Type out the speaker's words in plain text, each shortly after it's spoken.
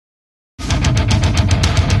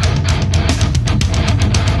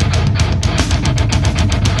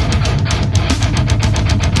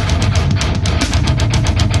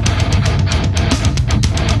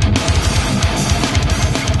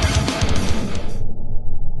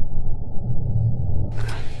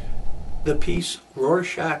The piece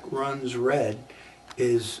Rorschach Runs Red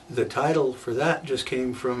is the title for that just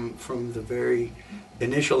came from the very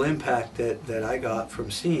initial impact that I got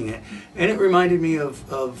from seeing it. And it reminded me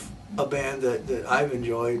of a band that I've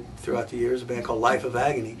enjoyed throughout the years, a band called Life of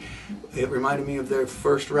Agony. It reminded me of their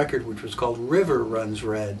first record, which was called River Runs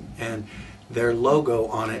Red, and their logo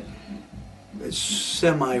on it is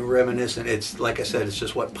semi-reminiscent. It's, like I said, it's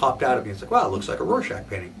just what popped out of me. It's like, wow, it looks like a Rorschach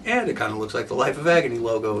painting. And it kind of looks like the Life of Agony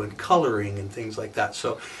logo and coloring and things like that.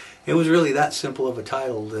 So it was really that simple of a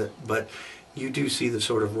title, but you do see the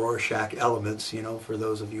sort of Rorschach elements, you know, for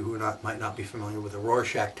those of you who might not be familiar with the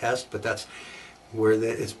Rorschach test, but that's where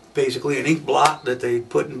it's basically an ink blot that they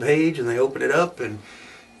put in page and they open it up and,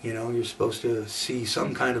 you know, you're supposed to see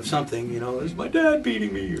some kind of something, you know, is my dad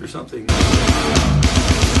beating me or something.